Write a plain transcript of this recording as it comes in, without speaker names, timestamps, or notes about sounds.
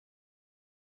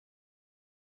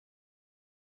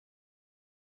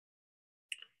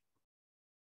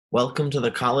Welcome to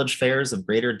the College Fairs of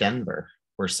Greater Denver.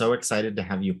 We're so excited to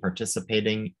have you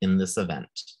participating in this event.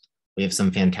 We have some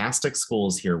fantastic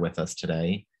schools here with us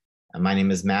today. My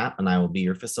name is Matt and I will be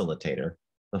your facilitator.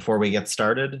 Before we get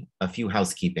started, a few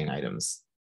housekeeping items.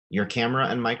 Your camera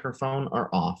and microphone are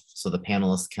off so the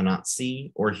panelists cannot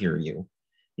see or hear you.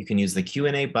 You can use the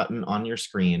Q&A button on your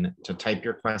screen to type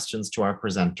your questions to our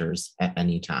presenters at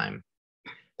any time.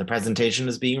 The presentation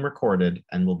is being recorded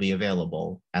and will be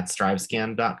available at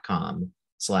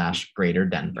strivescan.com/Greater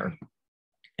Denver.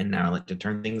 And now I'd like to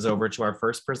turn things over to our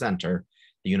first presenter,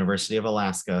 the University of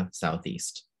Alaska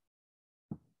Southeast.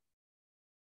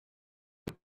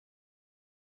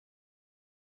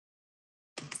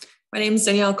 My name is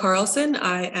Danielle Carlson.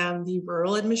 I am the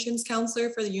Rural Admissions Counselor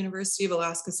for the University of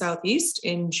Alaska Southeast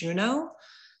in Juneau.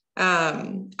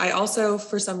 I also,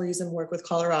 for some reason, work with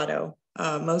Colorado,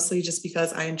 mostly just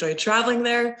because I enjoy traveling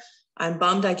there. I'm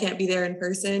bummed I can't be there in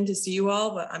person to see you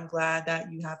all, but I'm glad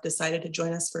that you have decided to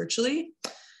join us virtually.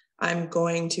 I'm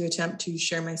going to attempt to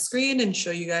share my screen and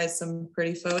show you guys some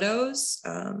pretty photos.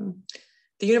 The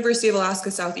University of Alaska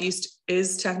Southeast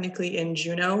is technically in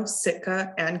Juneau,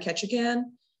 Sitka, and Ketchikan.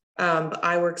 But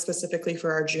I work specifically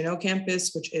for our Juneau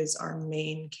campus, which is our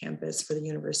main campus for the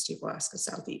University of Alaska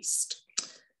Southeast.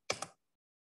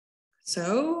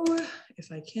 So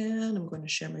if I can, I'm going to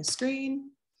share my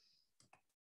screen.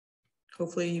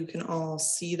 Hopefully you can all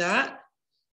see that.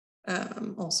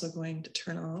 I'm also going to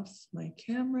turn off my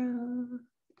camera.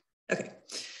 Okay.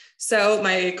 So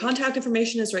my contact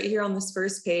information is right here on this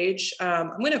first page.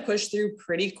 I'm going to push through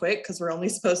pretty quick because we're only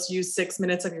supposed to use 6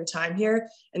 minutes of your time here.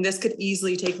 And this could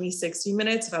easily take me 60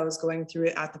 minutes if I was going through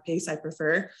it at the pace I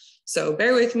prefer. So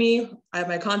bear with me. I have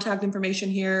my contact information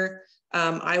here.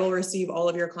 I will receive all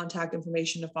of your contact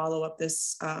information to follow up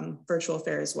this virtual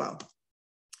fair as well.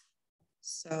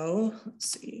 So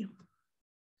let's see.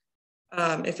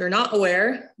 If you're not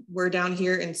aware, we're down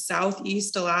here in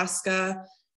Southeast Alaska.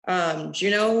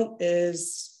 Juneau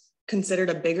is considered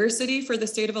a bigger city for the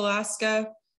state of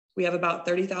Alaska. We have about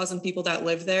 30,000 people that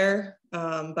live there,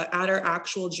 but at our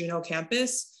actual Juneau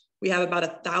campus, we have about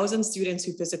 1,000 students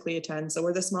who physically attend. So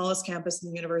we're the smallest campus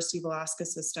in the University of Alaska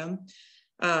system.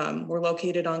 We're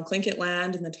located on Tlingit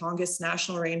land in the Tongass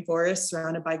National Rainforest,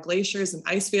 surrounded by glaciers and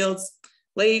ice fields,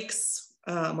 lakes.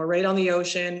 We're right on the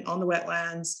ocean, on the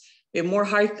wetlands. We have more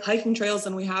hiking trails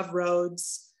than we have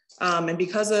roads. And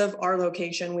because of our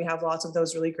location, we have lots of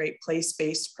those really great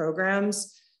place-based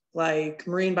programs like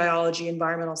marine biology,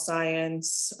 environmental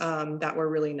science, that we're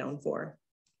really known for.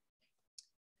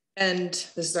 And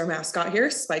this is our mascot here,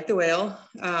 Spike the Whale.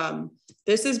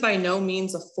 This is by no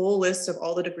means a full list of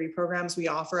all the degree programs we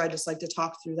offer. I just like to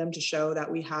talk through them to show that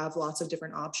we have lots of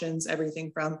different options,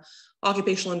 everything from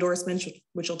occupational endorsements,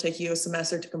 which will take you a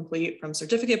semester to complete, from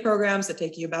certificate programs that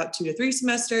take you about 2 to 3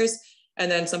 semesters,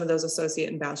 and then some of those associate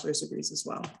and bachelor's degrees as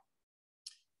well.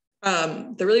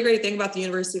 The really great thing about the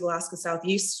University of Alaska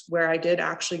Southeast, where I did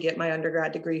actually get my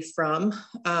undergrad degree from,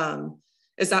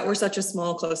 is that we're such a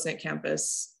small, close-knit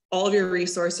campus. All of your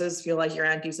resources feel like your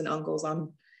aunties and uncles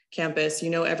on campus. You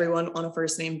know everyone on a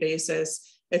first name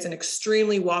basis. It's an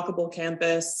extremely walkable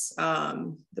campus.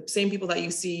 The same people that you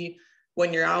see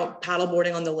when you're out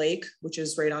paddleboarding on the lake, which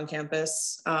is right on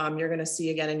campus, you're going to see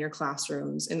again in your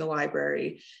classrooms, in the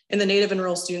library, in the Native and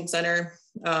Rural Student Center.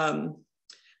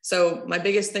 So my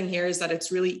biggest thing here is that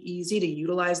it's really easy to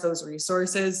utilize those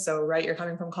resources. So, right, you're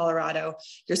coming from Colorado,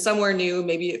 you're somewhere new,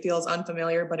 maybe it feels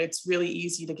unfamiliar, but it's really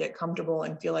easy to get comfortable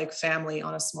and feel like family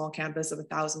on a small campus of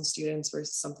 1,000 students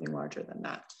versus something larger than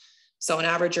that. So on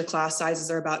average, your class sizes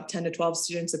are about 10 to 12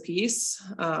 students apiece.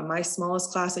 My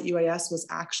smallest class at UAS was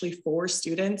actually 4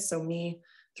 students. So me,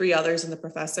 3 others, and the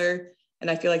professor. And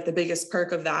I feel like the biggest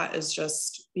perk of that is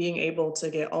just being able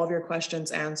to get all of your questions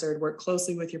answered, work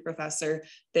closely with your professor.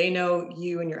 They know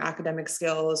you and your academic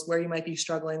skills, where you might be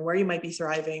struggling, where you might be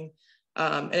thriving.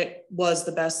 And it was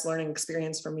the best learning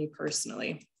experience for me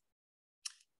personally.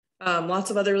 Lots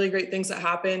of other really great things that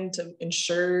happen to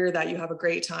ensure that you have a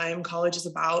great time. College is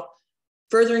about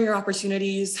furthering your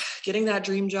opportunities, getting that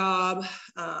dream job,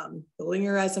 building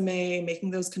your resume, making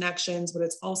those connections, but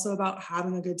it's also about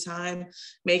having a good time,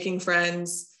 making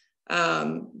friends.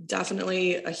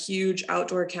 Definitely a huge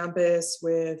outdoor campus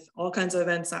with all kinds of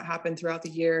events that happen throughout the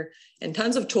year and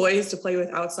tons of toys to play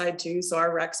with outside too. So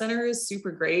our rec center is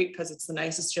super great because it's the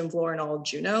nicest gym floor in all of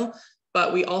Juneau.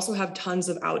 But we also have tons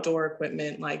of outdoor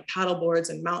equipment like paddle boards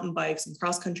and mountain bikes and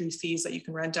cross-country skis that you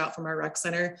can rent out from our rec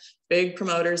center. Big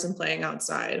promoters in playing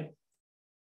outside.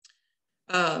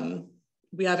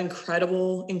 We have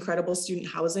incredible student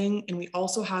housing, and we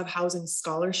also have housing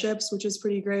scholarships, which is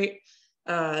pretty great.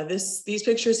 These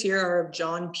pictures here are of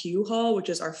John Pugh Hall, which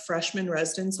is our freshman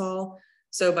residence hall.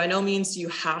 So by no means do you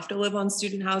have to live on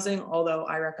student housing, although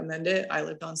I recommend it. I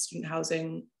lived on student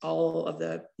housing all of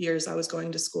the years I was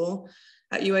going to school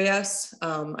at UAS.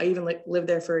 I even lived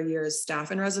there for a year as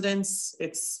staff in residence.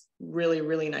 It's really,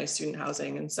 really nice student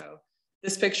housing. And so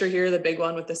this picture here, the big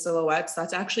one with the silhouettes,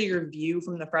 that's actually your view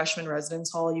from the freshman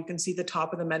residence hall. You can see the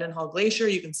top of the Mendenhall Glacier,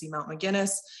 you can see Mount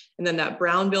McGinnis, and then that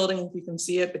brown building, if you can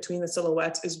see it between the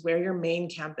silhouettes, is where your main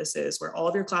campus is, where all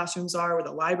of your classrooms are, where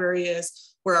the library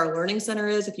is, where our learning center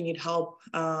is, if you need help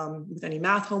with any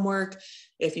math homework,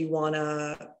 if you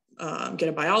wanna get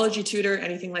a biology tutor,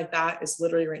 anything like that is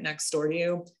literally right next door to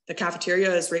you. The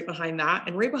cafeteria is right behind that,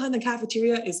 and right behind the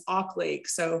cafeteria is Auk Lake.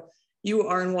 So you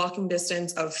are in walking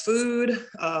distance of food,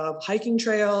 of hiking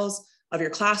trails, of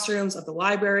your classrooms, of the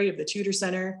library, of the tutor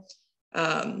center.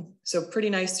 So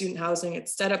pretty nice student housing.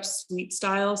 It's set up suite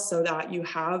style so that you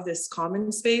have this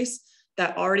common space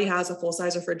that already has a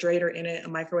full-size refrigerator in it, a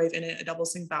microwave in it, a double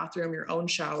sink bathroom, your own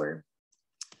shower.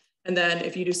 And then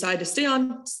if you decide to stay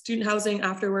on student housing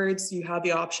afterwards, you have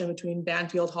the option between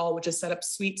Banfield Hall, which is set up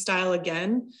suite style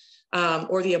again,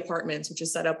 or the apartments, which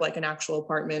is set up like an actual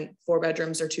apartment, 4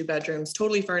 bedrooms or 2 bedrooms,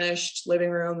 totally furnished, living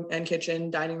room and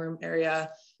kitchen, dining room area,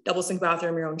 double sink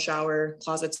bathroom, your own shower,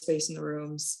 closet space in the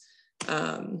rooms.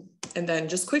 And then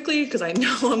just quickly, because I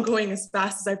know I'm going as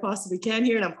fast as I possibly can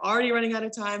here and I'm already running out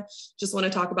of time, just want to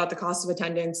talk about the cost of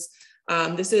attendance.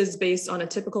 This is based on a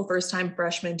typical first-time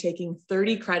freshman taking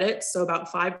 30 credits, so about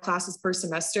 5 classes per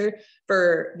semester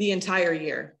for the entire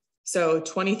year. So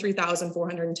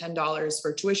 $23,410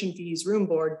 for tuition fees, room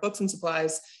board, books and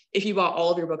supplies, if you bought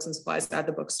all of your books and supplies at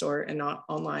the bookstore and not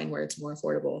online where it's more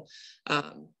affordable.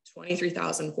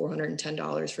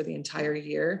 $23,410 for the entire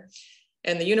year.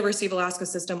 And the University of Alaska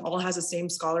system all has the same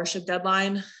scholarship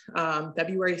deadline,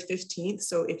 February 15th.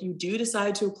 So if you do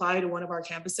decide to apply to one of our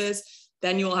campuses,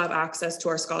 then you will have access to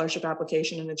our scholarship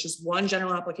application. And it's just one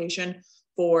general application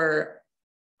for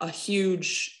a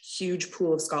huge, huge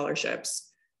pool of scholarships.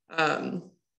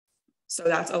 So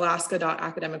that's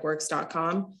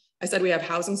alaska.academicworks.com. I said we have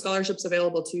housing scholarships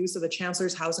available too. So the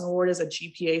Chancellor's Housing Award is a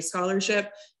GPA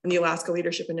scholarship, and the Alaska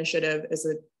Leadership Initiative is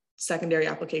a secondary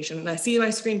application. And I see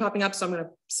my screen popping up, so I'm going to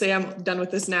say I'm done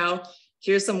with this now.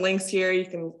 Here's some links here. You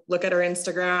can look at our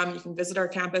Instagram. You can visit our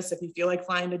campus if you feel like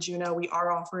flying to Juneau. We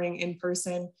are offering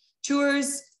in-person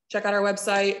tours. Check out our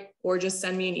website, or just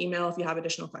send me an email if you have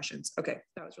additional questions. Okay,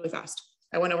 that was really fast.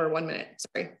 I went over 1 minute,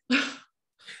 sorry.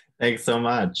 Thanks so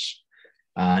much.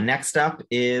 Next up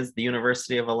is the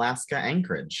University of Alaska,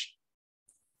 Anchorage.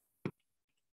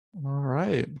 All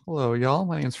right. Hello, y'all.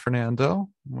 My name is Fernando.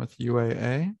 I'm with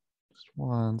UAA. Just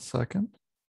 1 second.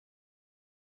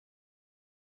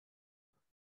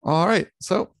 All right.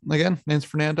 So again, my name's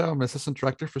Fernando. I'm Assistant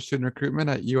Director for Student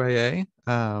Recruitment at UAA.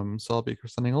 So I'll be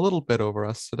presenting a little bit over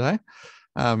us today.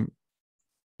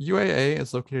 UAA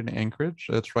is located in Anchorage.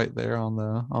 It's right there on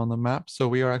the map. So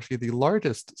we are actually the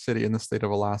largest city in the state of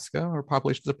Alaska. Our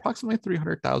population is approximately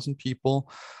 300,000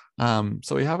 people.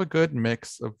 So we have a good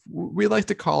mix of, we like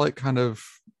to call it kind of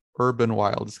urban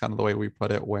wild, is kind of the way we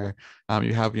put it, where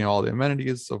you have, all the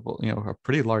amenities of, a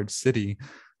pretty large city,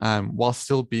 while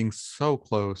still being so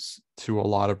close to a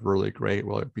lot of really great,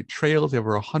 whether it be trails,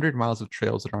 over 100 miles of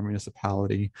trails in our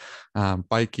municipality,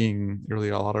 biking, really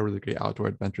a lot of really great outdoor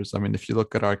adventures. I mean, if you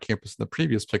look at our campus in the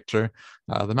previous picture,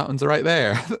 the mountains are right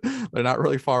there. They're not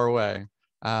really far away.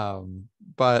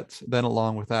 But then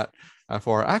along with that,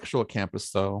 for our actual campus,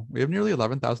 though, we have nearly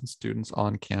 11,000 students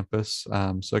on campus.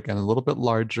 So again, a little bit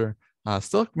larger.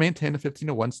 Still maintain a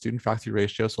 15-to-1 student faculty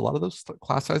ratio. So a lot of those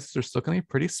class sizes are still going to be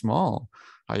pretty small.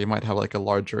 You might have like a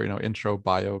larger, intro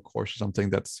bio course or something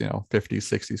that's, 50,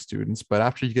 60 students. But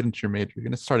after you get into your major, you're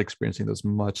going to start experiencing those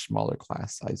much smaller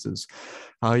class sizes.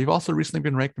 You've also recently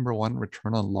been ranked #1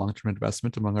 return on long-term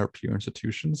investment among our peer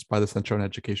institutions by the Center on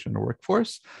Education and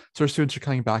Workforce. So our students are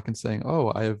coming back and saying,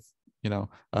 oh, I have,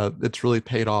 it's really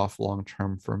paid off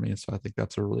long-term for me. So I think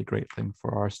that's a really great thing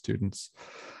for our students.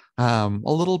 A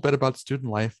little bit about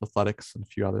student life, athletics, and a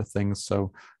few other things.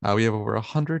 So we have over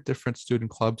 100 different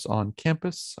student clubs on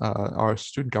campus. Our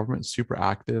student government is super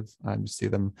active. You see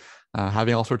them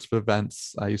having all sorts of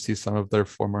events. You see some of their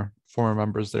former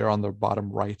members there on the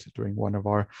bottom right during one of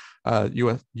our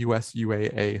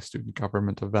USUAA student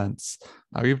government events.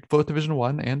 We have both Division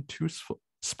 1 and 2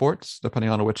 sports, depending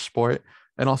on which sport.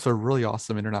 And also a really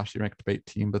awesome internationally ranked debate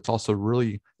team that's also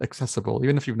really accessible.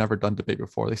 Even if you've never done debate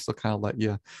before, they still kind of let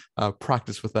you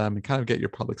practice with them and kind of get your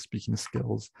public speaking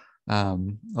skills a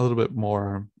little bit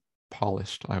more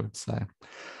polished, I would say.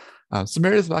 Some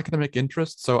areas of academic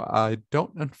interest. So I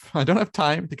don't have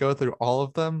time to go through all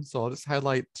of them. So I'll just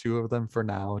highlight two of them for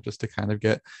now, just to kind of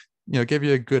give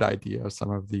you a good idea of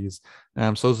some of these.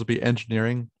 So those will be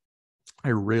engineering. I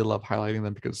really love highlighting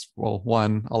them because, well,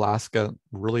 one, Alaska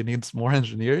really needs more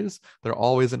engineers. They're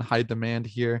always in high demand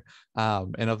here.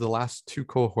 And of the last two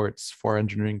cohorts for our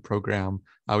engineering program,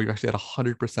 we've actually had a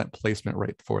 100% placement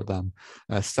rate for them.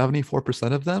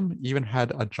 74% of them even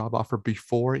had a job offer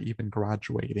before even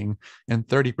graduating, and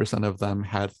 30% of them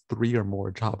had 3 or more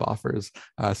job offers.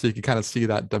 So you can kind of see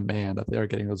that demand that they're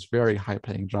getting those very high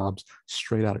paying jobs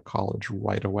straight out of college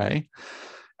right away.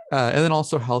 And then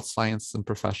also health science and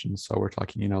professions. So we're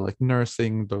talking, like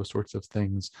nursing, those sorts of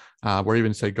things. We're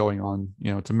even say going on,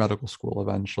 to medical school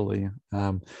eventually.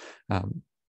 Um,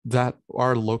 that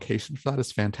our location for that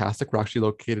is fantastic. We're actually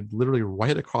located literally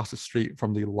right across the street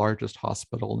from the largest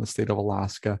hospital in the state of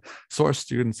Alaska. So our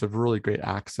students have really great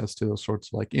access to those sorts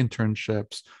of like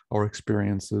internships or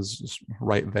experiences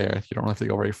right there. You don't really have to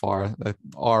go very far.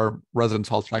 Our residence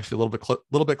halls are actually a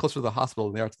little bit closer to the hospital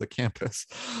than they are to the campus.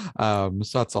 So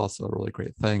that's also a really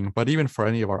great thing. But even for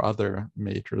any of our other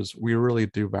majors, we really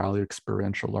do value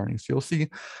experiential learning. So you'll see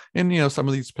in some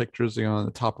of these pictures, on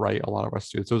the top right, a lot of our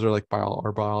students, those are like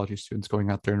our biology students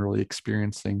going out there and really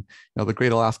experiencing the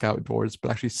great Alaska outdoors, but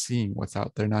actually seeing what's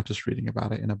out there, not just reading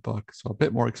about it in a book. So a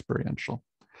bit more experiential.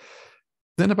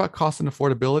 Then about cost and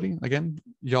affordability, again,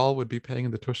 y'all would be paying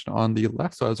the tuition on the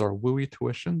left. So as our WUI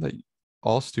tuition that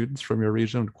all students from your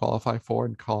region would qualify for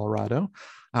in Colorado.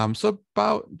 So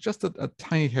about just a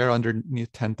tiny hair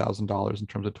underneath $10,000 in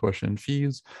terms of tuition and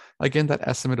fees. Again, that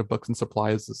estimate of books and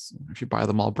supplies is, if you buy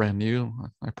them all brand new,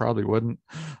 I probably wouldn't.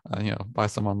 Buy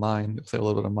some online, save a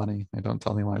little bit of money. I don't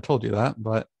tell anyone I told you that,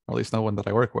 but or at least no one that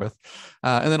I work with.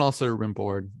 And then also room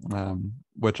board,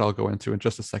 which I'll go into in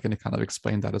just a second to kind of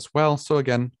explain that as well. So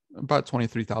again, about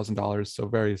 $23,000, so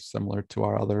very similar to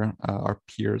our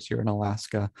peers here in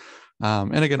Alaska.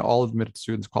 And again, all admitted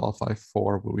students qualify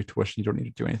for WUI tuition. You don't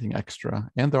need to do anything extra.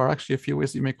 And there are actually a few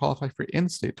ways that you may qualify for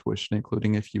in-state tuition,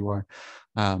 including if you are,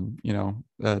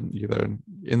 either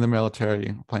in the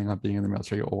military, planning on being in the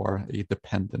military, or a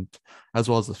dependent, as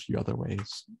well as a few other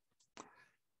ways.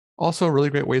 Also, really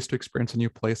great ways to experience a new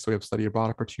place. So we have study abroad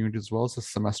opportunities as well as a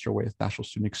semester away with National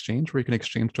Student Exchange, where you can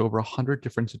exchange to over 100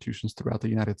 different institutions throughout the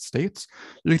United States.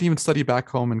 You can even study back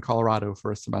home in Colorado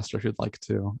for a semester if you'd like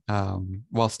to,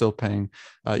 while still paying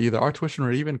either our tuition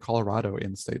or even Colorado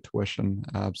in-state tuition.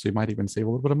 So you might even save a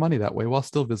little bit of money that way while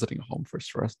still visiting home for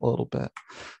a little bit.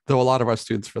 Though a lot of our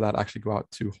students for that actually go out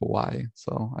to Hawaii.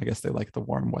 So I guess they like the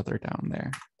warm weather down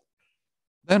there.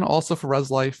 Then also for Res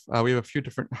Life, we have a few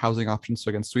different housing options. So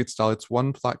again, suite style, it's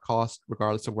one flat cost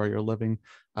regardless of where you're living.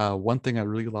 One thing I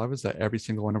really love is that every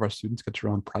single one of our students gets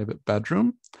your own private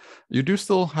bedroom. You do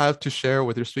still have to share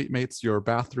with your suite mates your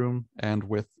bathroom, and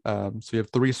so you have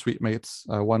 3 suite mates,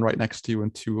 one right next to you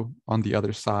and 2 on the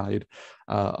other side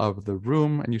of the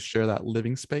room, and you share that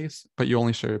living space, but you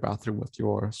only share your bathroom with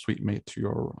your suite mate to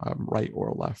your right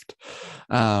or left,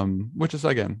 which is,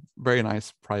 again, very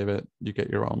nice, private. You get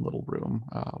your own little room,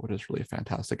 which is really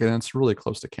fantastic. And it's really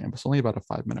close to campus, only about a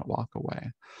 5-minute walk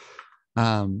away.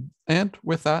 And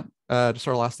with that, just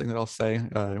our last thing that I'll say,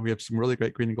 we have some really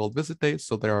great green and gold visit dates.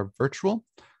 So they are virtual.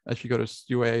 If you go to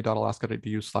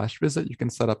uaa.alaska.edu/visit, you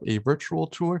can set up a virtual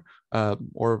tour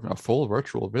or a full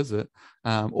virtual visit.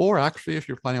 Or actually, if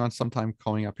you're planning on sometime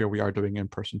coming up here, we are doing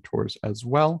in-person tours as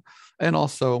well. And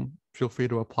also, feel free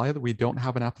to apply. That we don't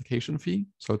have an application fee,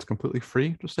 so it's completely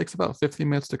free. It just takes about 15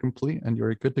 minutes to complete, and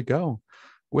you're good to go.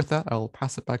 With that, I'll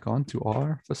pass it back on to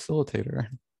our facilitator.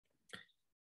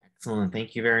 Excellent.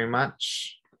 Thank you very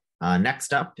much.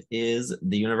 Next up is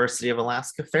the University of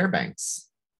Alaska Fairbanks.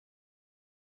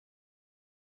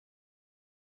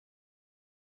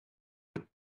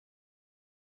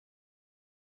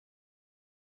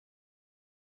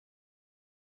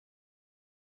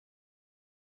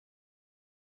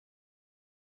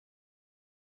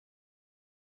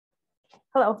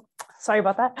 Hello, sorry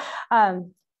about that.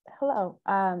 Hello,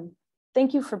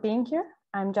 thank you for being here.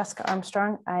 I'm Jessica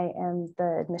Armstrong. I am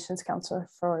the admissions counselor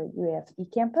for UAF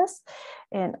eCampus,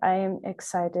 and I am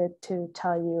excited to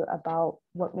tell you about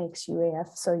what makes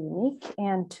UAF so unique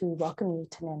and to welcome you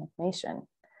to Nanook Nation.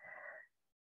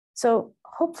 So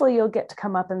hopefully you'll get to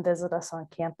come up and visit us on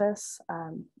campus.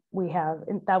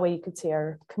 That way you could see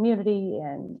our community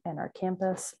and our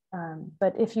campus.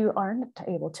 But if you aren't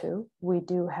able to, we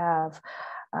do have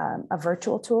a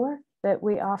virtual tour that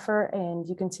we offer, and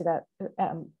you can see that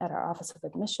at our Office of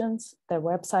Admissions, their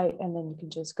website, and then you can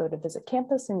just go to visit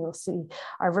campus and you'll see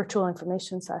our virtual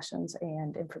information sessions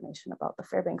and information about the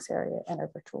Fairbanks area and our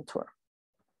virtual tour.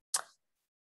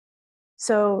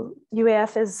 So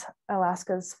UAF is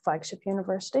Alaska's flagship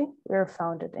university. We were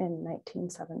founded in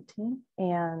 1917,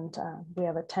 and we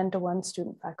have a 10-to-1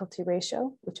 student-faculty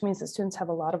ratio, which means that students have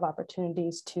a lot of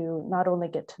opportunities to not only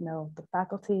get to know the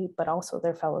faculty, but also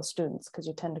their fellow students, because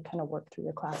you tend to kind of work through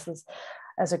your classes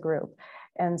as a group.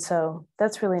 And so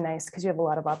that's really nice because you have a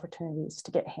lot of opportunities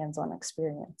to get hands-on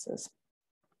experiences.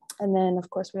 And then, of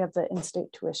course, we have the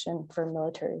in-state tuition for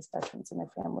military veterans and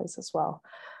their families as well,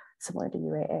 similar to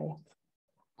UAA.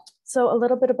 So a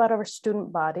little bit about our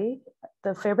student body.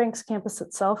 The Fairbanks campus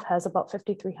itself has about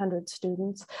 5,300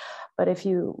 students, but if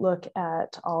you look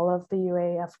at all of the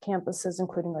UAF campuses,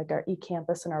 including like our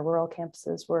e-campus and our rural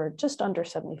campuses, we're just under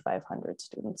 7,500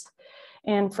 students.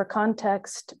 And for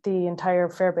context, the entire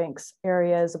Fairbanks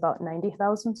area is about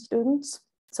 90,000 students.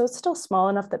 So it's still small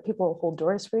enough that people will hold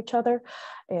doors for each other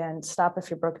and stop if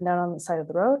you're broken down on the side of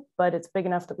the road, but it's big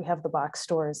enough that we have the box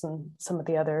stores and some of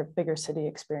the other bigger city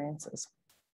experiences.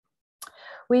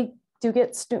 We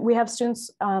have students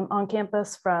on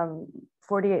campus from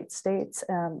 48 states.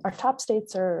 Our top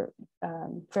states are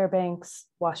Fairbanks,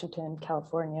 Washington,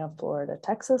 California, Florida,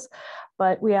 Texas,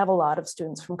 but we have a lot of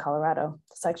students from Colorado.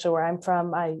 It's actually where I'm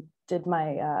from. I did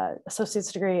my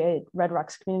associate's degree at Red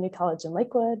Rocks Community College in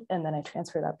Lakewood, and then I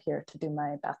transferred up here to do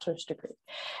my bachelor's degree.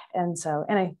 And so,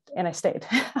 and I stayed.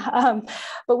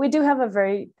 But we do have a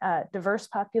very diverse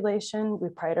population. We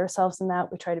pride ourselves in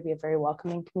that. We try to be a very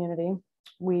welcoming community.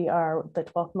 We are the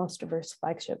 12th most diverse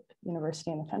flagship university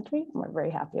in the country, and we're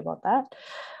very happy about that.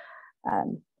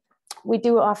 We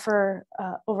do offer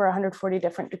over 140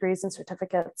 different degrees and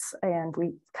certificates, and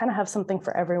we kind of have something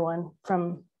for everyone,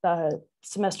 from the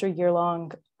semester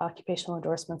year-long occupational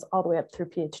endorsements all the way up through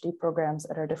PhD programs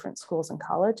at our different schools and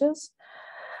colleges.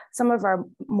 Some of our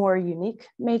more unique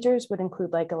majors would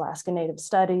include like Alaska Native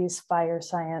Studies, fire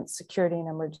science, security and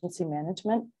emergency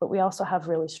management, but we also have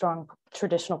really strong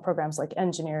traditional programs like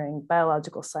engineering,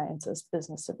 biological sciences,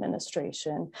 business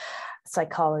administration,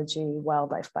 psychology,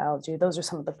 wildlife biology. Those are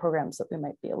some of the programs that we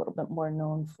might be a little bit more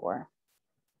known for.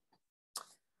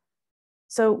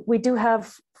 So we do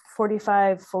have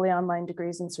 45 fully online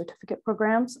degrees and certificate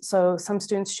programs. So some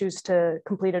students choose to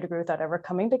complete a degree without ever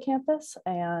coming to campus,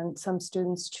 and some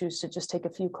students choose to just take a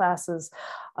few classes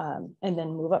and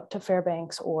then move up to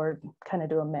Fairbanks or kind of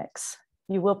do a mix.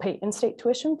 You will pay in-state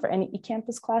tuition for any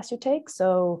e-campus class you take,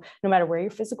 so no matter where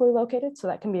you're physically located, so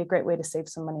that can be a great way to save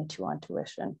some money too on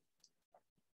tuition.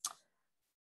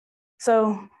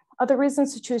 So other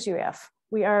reasons to choose UAF.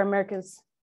 We are America's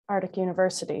Arctic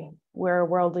University. We're a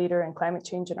world leader in climate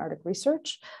change and Arctic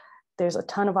research. There's a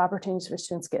ton of opportunities for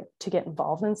students to get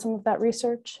involved in some of that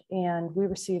research, and we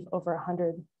receive over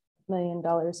 $100 million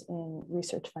in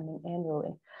research funding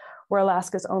annually. We're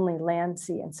Alaska's only land,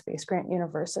 sea, and space grant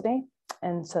university.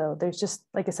 And so there's just,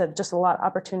 like I said, just a lot of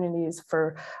opportunities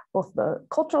for both the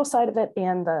cultural side of it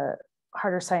and the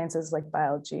harder sciences like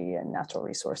biology and natural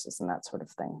resources and that sort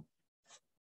of thing.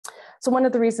 So one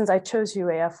of the reasons I chose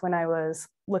UAF when I was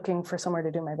looking for somewhere to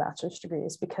do my bachelor's degree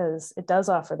is because it does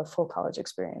offer the full college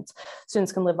experience.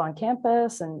 Students can live on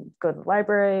campus and go to the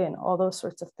library and all those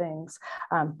sorts of things.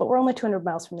 But we're only 200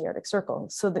 miles from the Arctic Circle,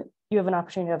 so that you have an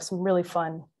opportunity to have some really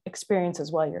fun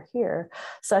experiences while you're here,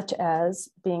 such as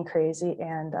being crazy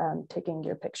and taking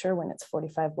your picture when it's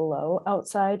 45 below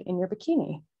outside in your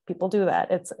bikini. People do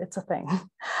that. It's a thing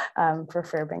for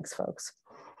Fairbanks folks.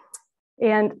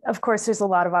 And of course, there's a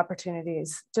lot of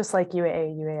opportunities, just like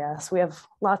UAA, UAS. We have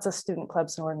lots of student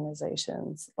clubs and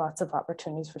organizations, lots of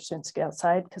opportunities for students to get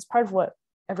outside, because part of what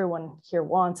everyone here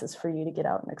wants is for you to get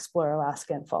out and explore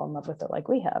Alaska and fall in love with it like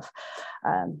we have.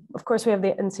 Of course, we have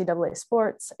the NCAA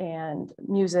sports and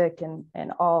music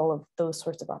and all of those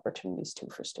sorts of opportunities too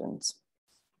for students.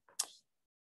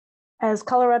 As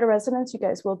Colorado residents, you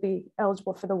guys will be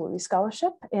eligible for the WUI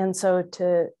scholarship. And so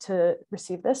to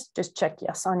receive this, just check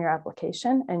yes on your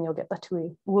application and you'll get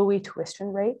the WUI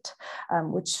tuition rate,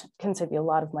 which can save you a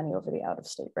lot of money over the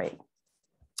out-of-state rate.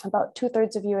 About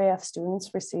 2/3 of UAF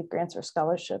students receive grants or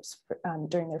scholarships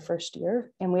during their first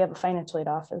year. And we have a financial aid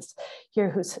office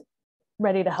here who's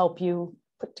ready to help you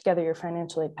put together your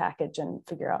financial aid package and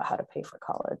figure out how to pay for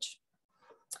college.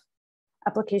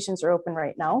 Applications are open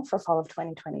right now for fall of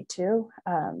 2022.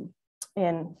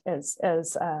 And as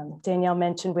Danielle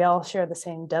mentioned, we all share the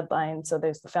same deadline. So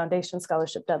there's the foundation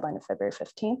scholarship deadline of February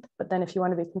 15th. But then if you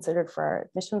want to be considered for our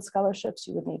admission scholarships,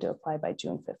 you would need to apply by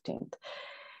June 15th.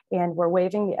 And we're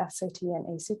waiving the SAT and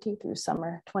ACT through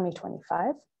summer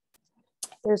 2025.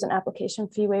 There's an application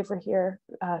fee waiver here,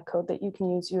 code that you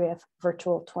can use, UAF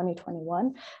Virtual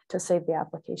 2021, to save the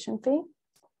application fee.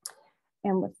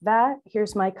 And with that,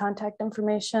 here's my contact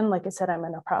information. Like I said, I'm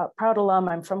a proud alum.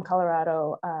 I'm from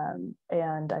Colorado,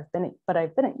 and I've been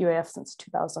at UAF since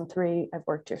 2003. I've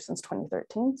worked here since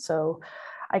 2013. So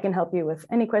I can help you with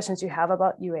any questions you have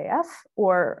about UAF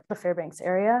or the Fairbanks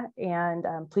area. And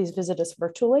please visit us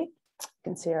virtually. You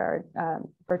can see our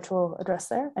virtual address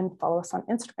there and follow us on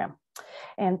Instagram.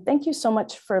 And thank you so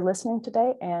much for listening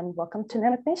today, and welcome to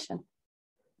Nanook Nation.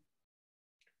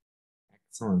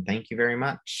 Excellent, thank you very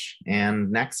much.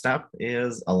 And next up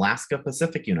is Alaska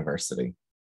Pacific University.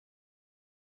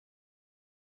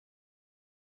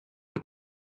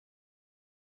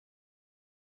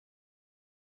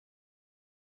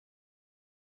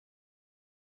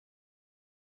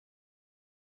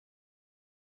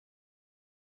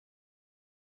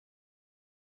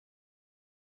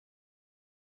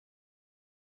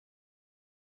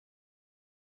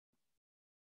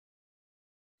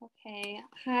 Okay,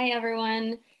 hi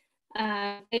everyone.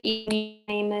 Good evening.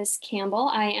 My name is Campbell.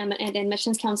 I am an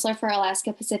admissions counselor for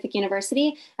Alaska Pacific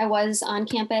University. I was on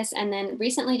campus and then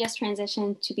recently just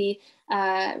transitioned to be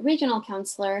a regional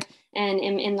counselor and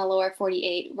am in the lower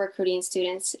 48 recruiting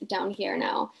students down here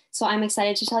now. So I'm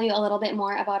excited to tell you a little bit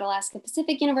more about Alaska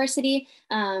Pacific University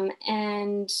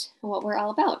and what we're all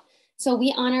about. So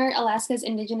we honor Alaska's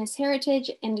Indigenous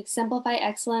heritage and exemplify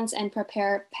excellence and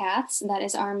prepare paths. That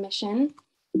is our mission.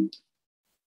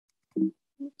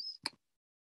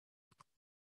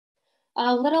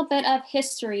 A little bit of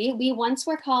history. We once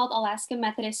were called Alaska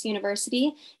Methodist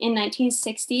University in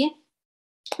 1960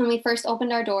 when we first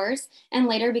opened our doors, and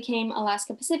later became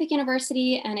Alaska Pacific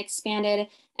University and expanded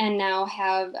and now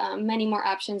have many more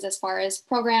options as far as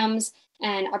programs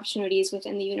and opportunities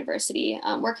within the university.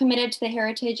 We're committed to the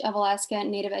heritage of Alaska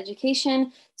Native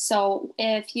education. So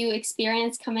if you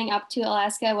experience coming up to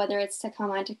Alaska, whether it's to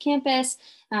come onto campus,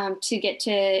 to get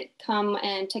to come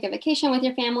and take a vacation with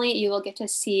your family, you will get to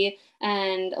see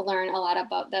and learn a lot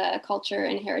about the culture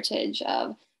and heritage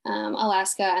of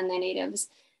Alaska and the natives.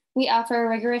 We offer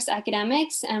rigorous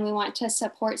academics, and we want to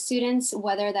support students,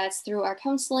 whether that's through our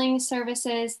counseling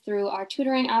services, through our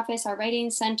tutoring office, our writing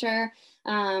center,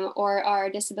 or our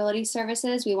disability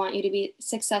services. We want you to be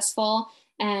successful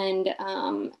and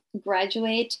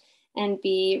graduate and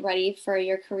be ready for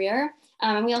your career.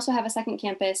 And we also have a second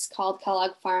campus called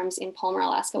Kellogg Farms in Palmer,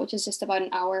 Alaska, which is just about an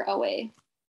hour away.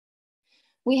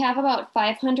 We have about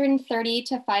 530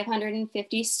 to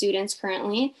 550 students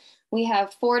currently. We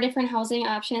have 4 different housing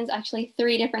options, actually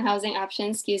 3 different housing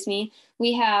options, excuse me.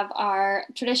 We have our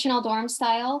traditional dorm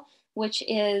style, which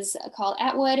is called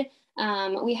Atwood.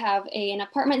 We have an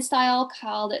apartment style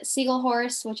called Seagull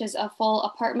Horse, which is a full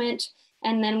apartment.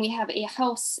 And then we have a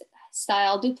house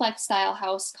style, duplex style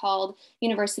house called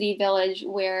University Village,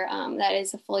 where that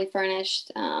is a fully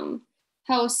furnished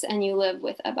house and you live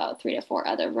with about 3 to 4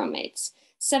 other roommates.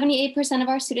 78% of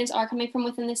our students are coming from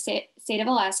within the state of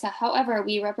Alaska. However,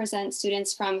 we represent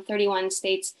students from 31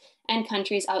 states and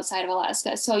countries outside of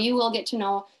Alaska. So you will get to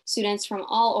know students from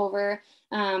all over.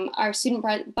 Our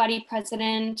student body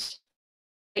president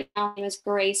right now, her name is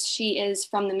Grace. She is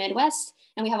from the Midwest,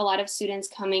 and we have a lot of students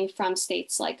coming from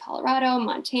states like Colorado,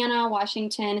 Montana,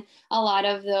 Washington, a lot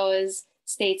of those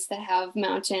states that have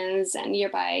mountains and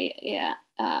nearby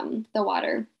the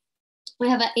water. We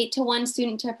have an 8-to-1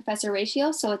 student to professor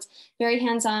ratio, so it's very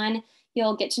hands-on.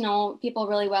 You'll get to know people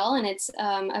really well, and it's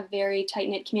a very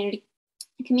tight-knit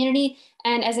community.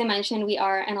 And as I mentioned, we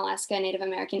are an Alaska Native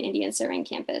American Indian serving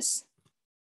campus.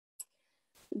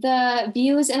 The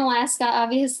views in Alaska,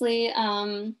 obviously,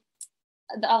 a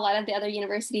lot of the other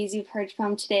universities you've heard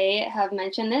from today have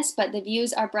mentioned this, but the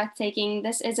views are breathtaking.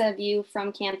 This is a view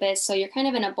from campus, so you're kind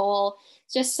of in a bowl,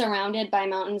 just surrounded by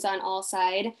mountains on all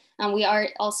sides. We are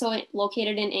also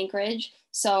located in Anchorage,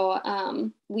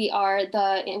 so we are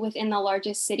within the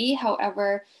largest city.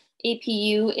 However,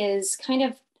 APU is kind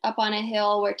of up on a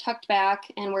hill. We're tucked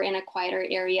back and we're in a quieter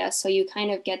area, so you kind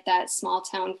of get that small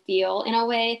town feel in a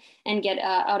way and get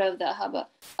out of the hub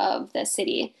of the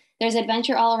city. There's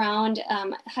adventure all around,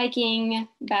 hiking,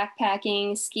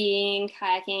 backpacking, skiing,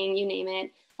 kayaking, you name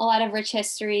it. A lot of rich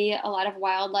history, a lot of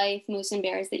wildlife, moose and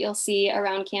bears that you'll see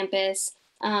around campus.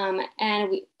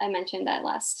 I mentioned that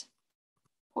last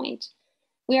point.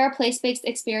 We are a place-based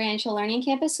experiential learning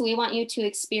campus, so we want you to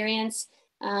experience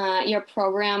your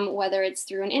program, whether it's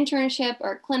through an internship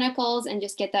or clinicals, and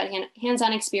just get that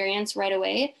hands-on experience right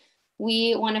away.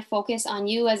 We want to focus on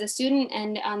you as a student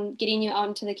and on getting you out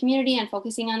into the community and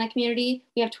focusing on the community.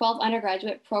 We have 12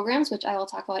 undergraduate programs, which I will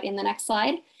talk about in the next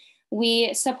slide.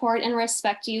 We support and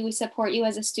respect you. We support you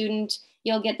as a student.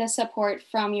 You'll get the support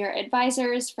from your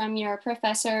advisors, from your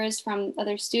professors, from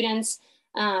other students.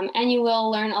 And you will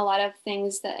learn a lot of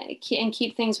things and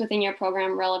keep things within your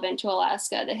program relevant to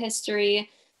Alaska, the history,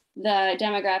 the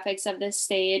demographics of the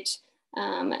state,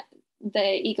 the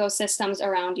ecosystems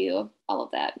around you, all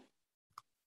of that.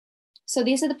 So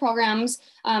these are the programs.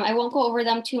 I won't go over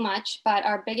them too much, but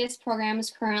our biggest programs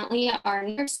currently are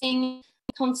nursing,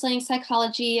 counseling,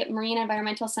 psychology, marine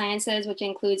environmental sciences, which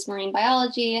includes marine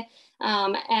biology,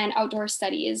 and outdoor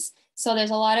studies. So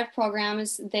there's a lot of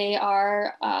programs. A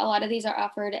lot of these are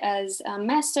offered as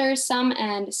masters,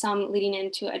 and some leading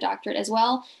into a doctorate as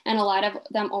well. And a lot of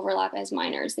them overlap as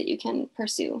minors that you can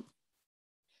pursue.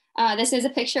 This is a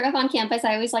picture of on campus.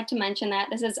 I always like to mention that.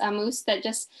 This is a moose that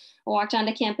just walked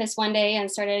onto campus one day and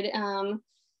started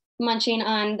munching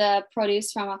on the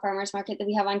produce from a farmer's market that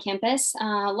we have on campus.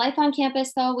 Life on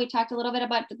campus, though, we talked a little bit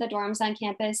about the dorms on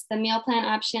campus. The meal plan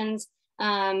options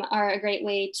are a great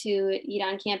way to eat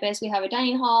on campus. We have a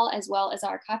dining hall as well as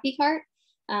our coffee cart,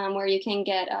 where you can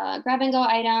get grab and go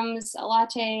items, a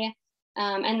latte,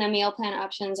 and the meal plan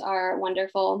options are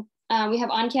wonderful. We have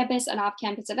on-campus and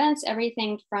off-campus events,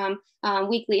 everything from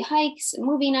weekly hikes,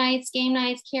 movie nights, game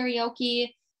nights,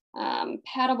 karaoke,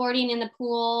 paddleboarding in the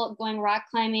pool, going rock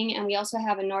climbing, and we also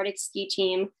have a Nordic ski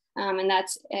team, and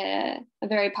that's a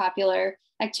very popular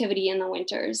activity in the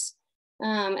winters.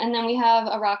 And then we have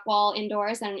a rock wall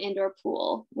indoors and an indoor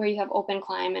pool where you have open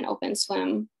climb and open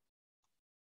swim.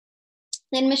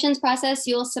 The admissions process,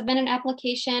 you'll submit an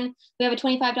application. We have a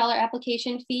 $25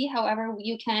 application fee. However,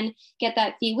 you can get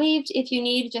that fee waived if you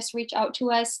need. Just reach out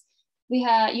to us.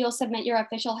 You'll submit your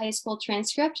official high school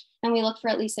transcript, and we look for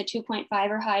at least a 2.5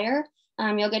 or higher.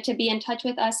 You'll get to be in touch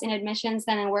with us in admissions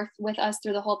then and work with us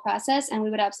through the whole process. And we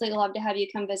would absolutely love to have you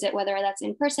come visit, whether that's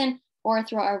in person or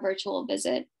through our virtual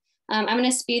visit. I'm going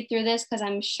to speed through this because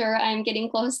I'm sure I'm getting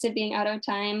close to being out of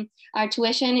time. Our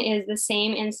tuition is the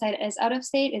same inside as out of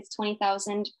state. It's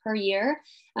 $20,000 per year.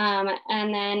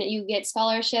 And then you get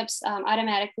scholarships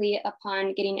automatically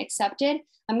upon getting accepted,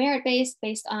 a merit-based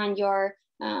based on your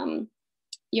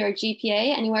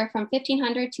GPA, anywhere from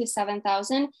 $1,500 to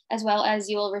 $7,000, as well as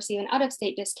you will receive an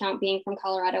out-of-state discount being from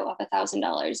Colorado of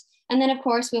 $1,000. And then of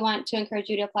course, we want to encourage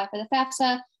you to apply for the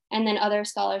FAFSA and then other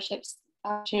scholarships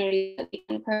opportunities that we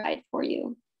can provide for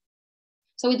you.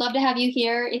 So we'd love to have you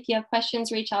here. If you have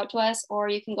questions, reach out to us, or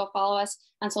you can go follow us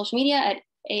on social media at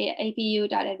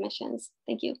apu.admissions.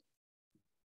 Thank you.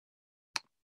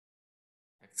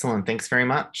 Excellent, thanks very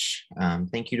much.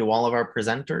 Thank you to all of our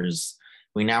presenters.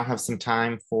 We now have some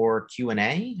time for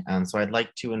Q&A. So I'd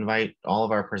like to invite all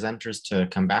of our presenters to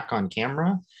come back on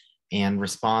camera and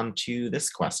respond to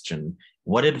this question.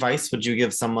 What advice would you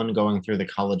give someone going through the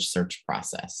college search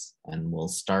process? And we'll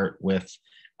start with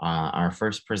our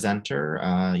first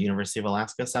presenter, University of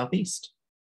Alaska Southeast.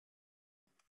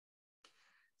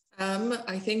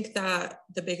 I think that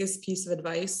the biggest piece of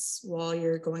advice while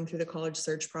you're going through the college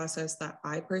search process that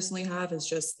I personally have is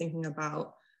just thinking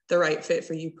about the right fit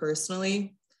for you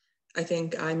personally. I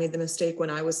think I made the mistake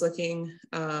when I was looking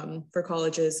for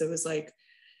colleges. It was like,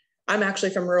 I'm actually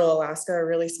from rural Alaska, a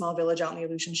really small village out in the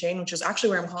Aleutian chain, which is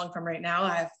actually where I'm calling from right now.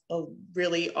 I have a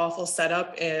really awful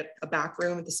setup at a back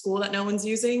room at the school that no one's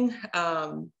using.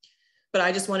 But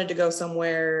I just wanted to go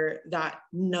somewhere that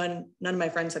none of my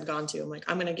friends had gone to. I'm like,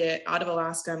 I'm going to get out of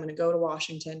Alaska. I'm going to go to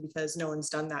Washington because no one's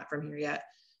done that from here yet.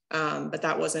 But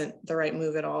that wasn't the right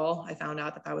move at all. I found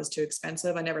out that that was too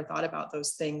expensive. I never thought about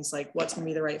those things like what's going to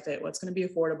be the right fit, what's going to be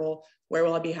affordable, where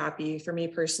will I be happy? For me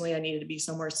personally, I needed to be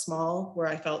somewhere small where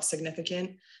I felt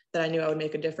significant, that I knew I would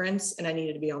make a difference, and I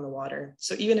needed to be on the water.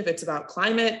 So even if it's about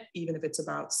climate, even if it's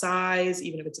about size,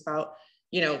 even if it's about,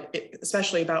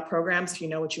 especially about programs, if you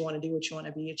know what you want to do, what you want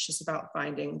to be, it's just about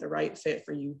finding the right fit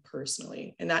for you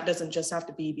personally. And that doesn't just have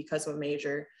to be because of a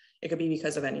major. It could be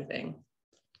because of anything.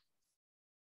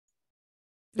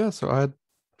 Yeah, so I'd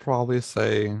probably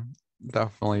say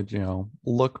definitely,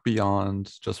 look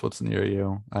beyond just what's near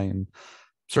you. I mean,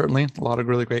 certainly a lot of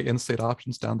really great in-state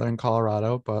options down there in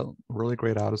Colorado, but really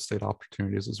great out-of-state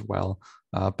opportunities as well,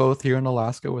 both here in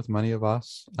Alaska with many of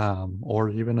us, or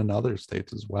even in other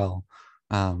states as well.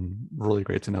 Really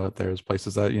great to know that there's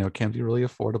places that, can be really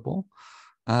affordable.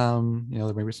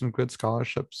 There may be some good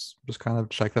scholarships. Just kind of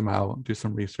check them out, do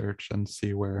some research, and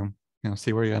see where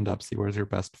you end up, see where's your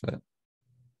best fit.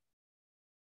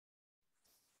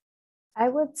 I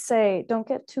would say don't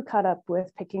get too caught up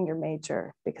with picking your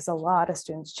major because a lot of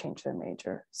students change their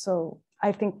major. So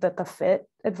I think that the fit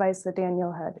advice that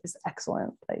Daniel had is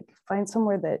excellent. Like find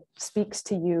somewhere that speaks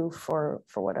to you for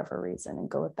whatever reason and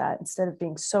go with that instead of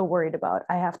being so worried about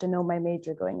I have to know my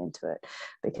major going into it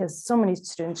because so many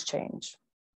students change.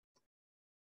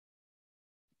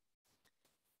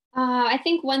 I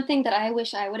think one thing that I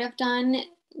wish I would have done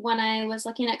when I was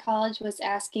looking at college was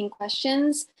asking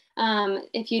questions.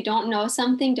 If you don't know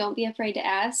something, don't be afraid to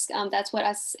ask. That's what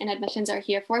us in admissions are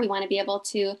here for. We want to be able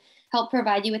to help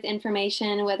provide you with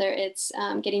information, whether it's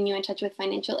getting you in touch with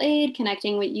financial aid,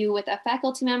 connecting with you with a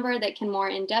faculty member that can more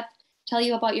in depth tell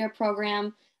you about your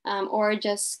program, or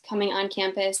just coming on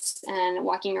campus and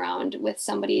walking around with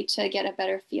somebody to get a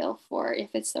better feel for if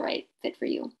it's the right fit for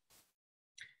you.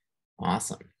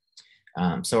 Awesome.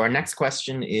 So our next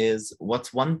question is,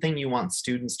 what's one thing you want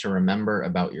students to remember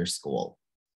about your school?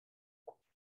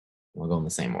 We'll go in the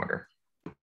same order.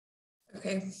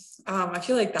 Okay, I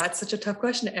feel like that's such a tough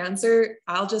question to answer.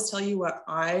 I'll just tell you what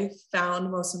I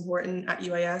found most important at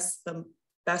UAS. The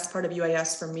best part of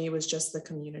UAS for me was just the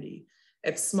community.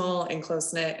 It's small and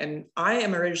close-knit, and I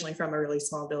am originally from a really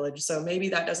small village, so maybe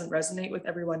that doesn't resonate with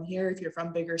everyone here if you're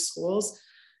from bigger schools.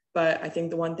 But I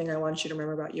think the one thing I want you to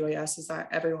remember about UAS is that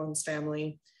everyone's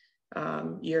family.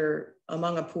 You're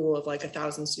among a pool of like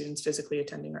 1,000 students physically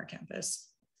attending our campus.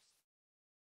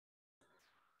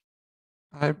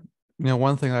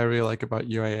 One thing I really like about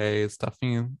UAA is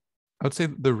definitely, I would say,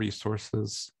 the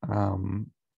resources.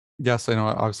 Yes, I know.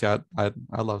 Obviously,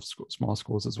 I love small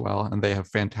schools as well, and they have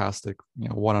fantastic,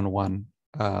 one-on-one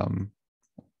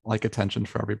like attention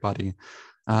for everybody.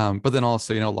 But then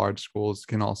also, large schools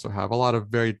can also have a lot of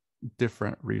very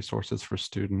different resources for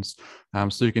students.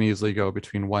 So you can easily go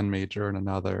between one major and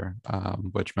another,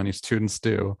 which many students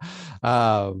do.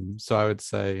 So I would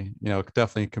say,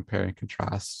 definitely compare and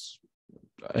contrast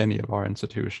any of our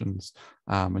institutions,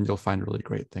 and you'll find really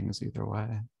great things either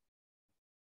way.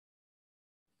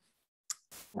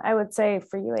 I would say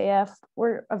for UAF,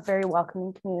 we're a very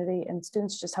welcoming community, and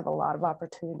students just have a lot of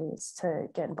opportunities to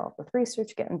get involved with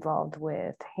research, get involved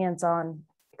with hands-on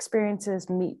experiences,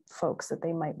 meet folks that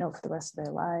they might know for the rest of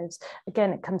their lives.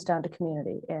 Again, it comes down to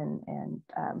community and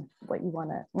what you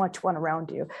want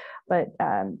around you. But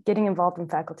getting involved in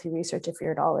faculty research, if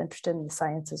you're at all interested in the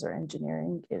sciences or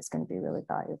engineering, is going to be really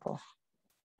valuable.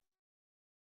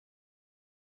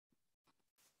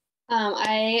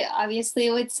 I obviously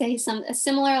would say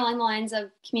similar along the lines of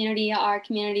community. Our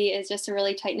community is just a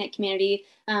really tight-knit community,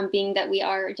 being that we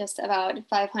are just about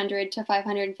 500 to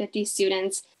 550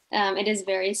 students. It is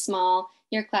very small.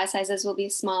 Your class sizes will be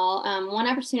small. One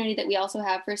opportunity that we also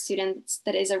have for students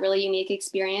that is a really unique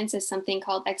experience is something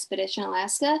called Expedition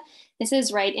Alaska. This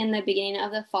is right in the beginning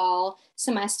of the fall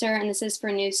semester, and this is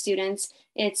for new students.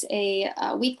 It's a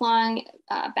week-long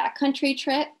backcountry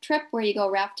trip where you go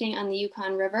rafting on the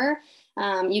Yukon River.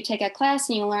 You take a class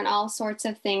and you learn all sorts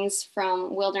of things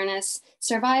from wilderness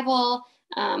survival,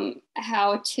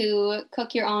 how to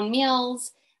cook your own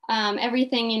meals,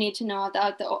 everything you need to know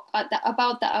about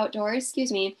the outdoors,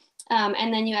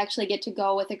 and then you actually get to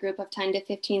go with a group of 10 to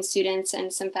 15 students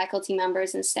and some faculty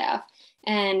members and staff,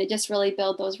 and just really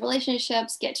build those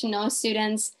relationships, get to know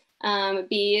students,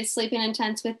 be sleeping in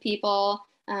tents with people.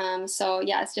 So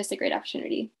yeah, it's just a great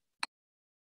opportunity.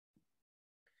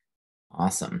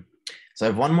 Awesome. So I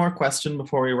have one more question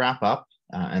before we wrap up,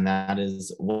 and that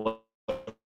is, what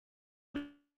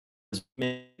is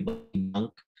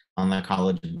on the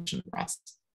college admission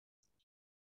process?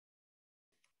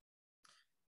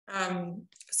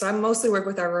 So I mostly work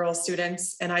with our rural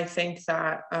students, and I think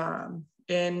that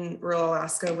in rural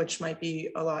Alaska, which might be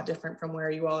a lot different from where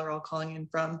you all are all calling in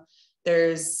from,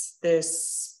 there's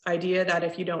this idea that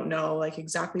if you don't know like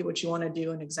exactly what you want to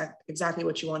do and exactly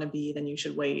what you want to be, then you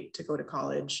should wait to go to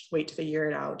college, wait to figure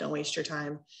it out, don't waste your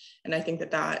time. And I think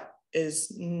that that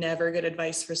is never good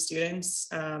advice for students.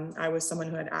 I was someone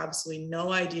who had absolutely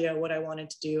no idea what I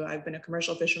wanted to do. I've been a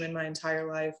commercial fisherman my entire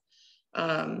life.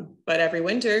 But every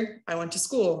winter I went to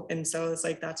school. And so it's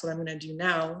like, that's what I'm going to do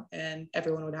now. And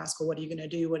everyone would ask, well, what are you going to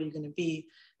do? What are you going to be?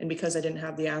 And because I didn't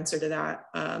have the answer to that,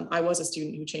 I was a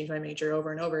student who changed my major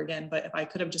over and over again. But if I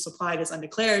could have just applied as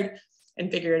undeclared and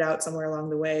figure it out somewhere along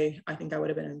the way, I think I would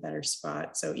have been in a better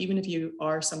spot. So even if you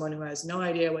are someone who has no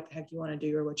idea what the heck you want to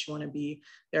do or what you want to be,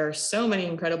 there are so many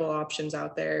incredible options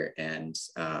out there, and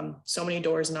so many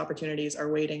doors and opportunities are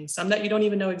waiting, some that you don't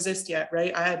even know exist yet,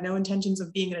 right? I had no intentions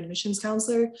of being an admissions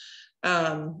counselor.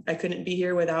 I couldn't be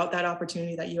here without that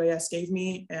opportunity that UAS gave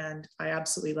me, and I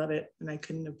absolutely love it. And I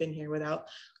couldn't have been here without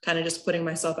kind of just putting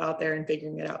myself out there and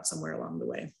figuring it out somewhere along the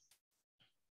way.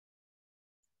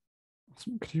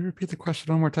 Could you repeat the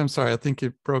question one more time? Sorry, I think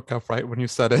it broke up right when you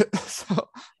said it, so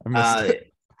I missed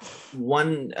it.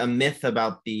 A myth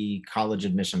about the college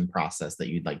admission process that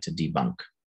you'd like to debunk.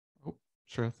 Oh,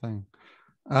 sure thing.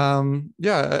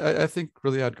 Yeah, I think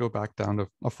really I'd go back down to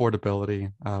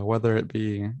affordability, whether it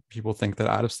be people think that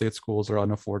out-of-state schools are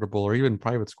unaffordable, or even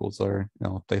private schools are,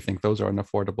 they think those are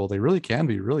unaffordable. They really can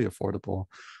be really affordable.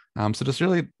 So just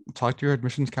really talk to your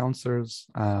admissions counselors,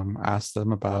 ask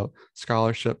them about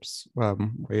scholarships,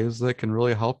 ways that can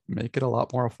really help make it a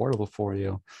lot more affordable for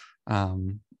you.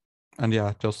 And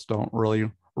yeah, just don't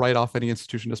really write off any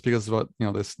institution just because of what,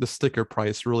 this sticker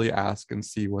price. Really ask and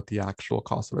see what the actual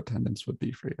cost of attendance would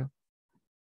be for you.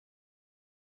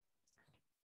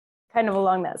 Kind of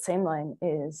along that same line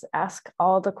is ask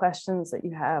all the questions that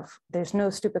you have. There's no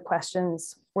stupid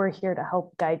questions. We're here to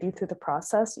help guide you through the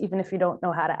process. Even if you don't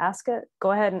know how to ask it,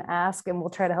 go ahead and ask and we'll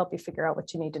try to help you figure out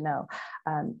what you need to know.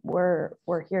 We're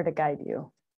here to guide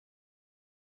you.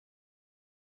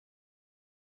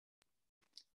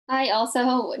 I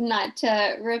also, not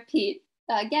to repeat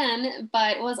again,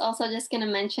 but was also just going to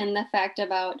mention the fact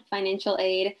about financial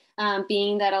aid,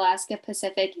 being that Alaska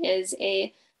Pacific is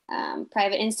a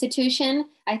private institution.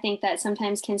 I think that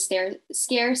sometimes can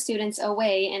scare students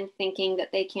away in thinking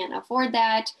that they can't afford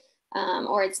that,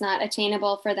 or it's not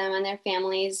attainable for them and their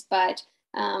families. But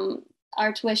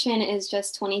our tuition is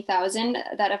just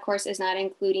 $20,000. That, of course, is not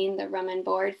including the room and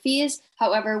board fees.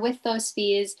 However, with those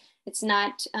fees, it's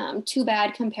not too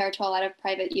bad compared to a lot of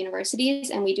private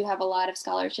universities. And we do have a lot of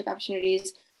scholarship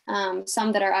opportunities,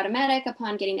 some that are automatic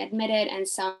upon getting admitted and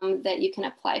some that you can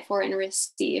apply for and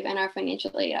receive. And our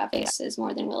financial aid office is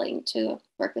more than willing to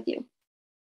work with you.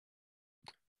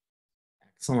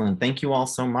 Excellent. Thank you all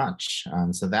so much.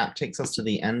 So that takes us to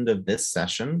the end of this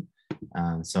session.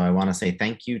 So I want to say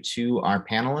thank you to our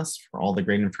panelists for all the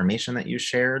great information that you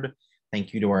shared.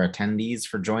 Thank you to our attendees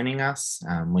for joining us.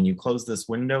 When you close this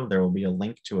window, there will be a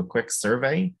link to a quick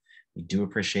survey. We do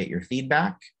appreciate your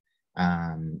feedback.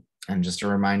 And just a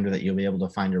reminder that you'll be able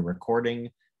to find a recording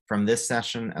from this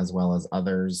session as well as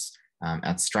others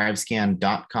at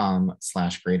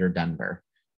strivescan.com/greaterdenver.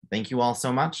 Thank you all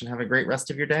so much and have a great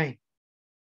rest of your day.